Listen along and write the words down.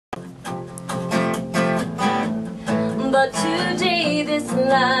But today this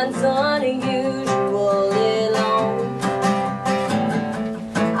line's unusually long.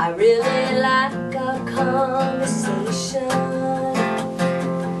 I really like our conversation,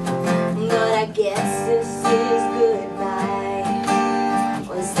 but I guess this is goodbye.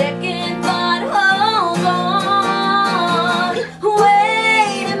 On second thought, hold on.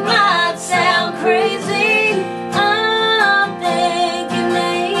 Wait, it might sound crazy. I'm thinking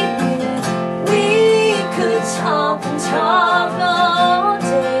maybe we could talk and talk all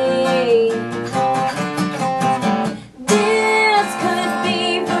day. This could be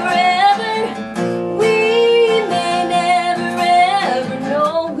forever. We may never ever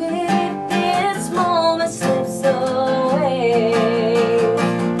know if this moment slips away.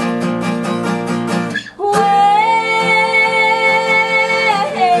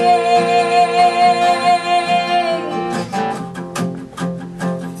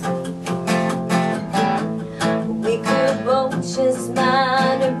 We could both just smile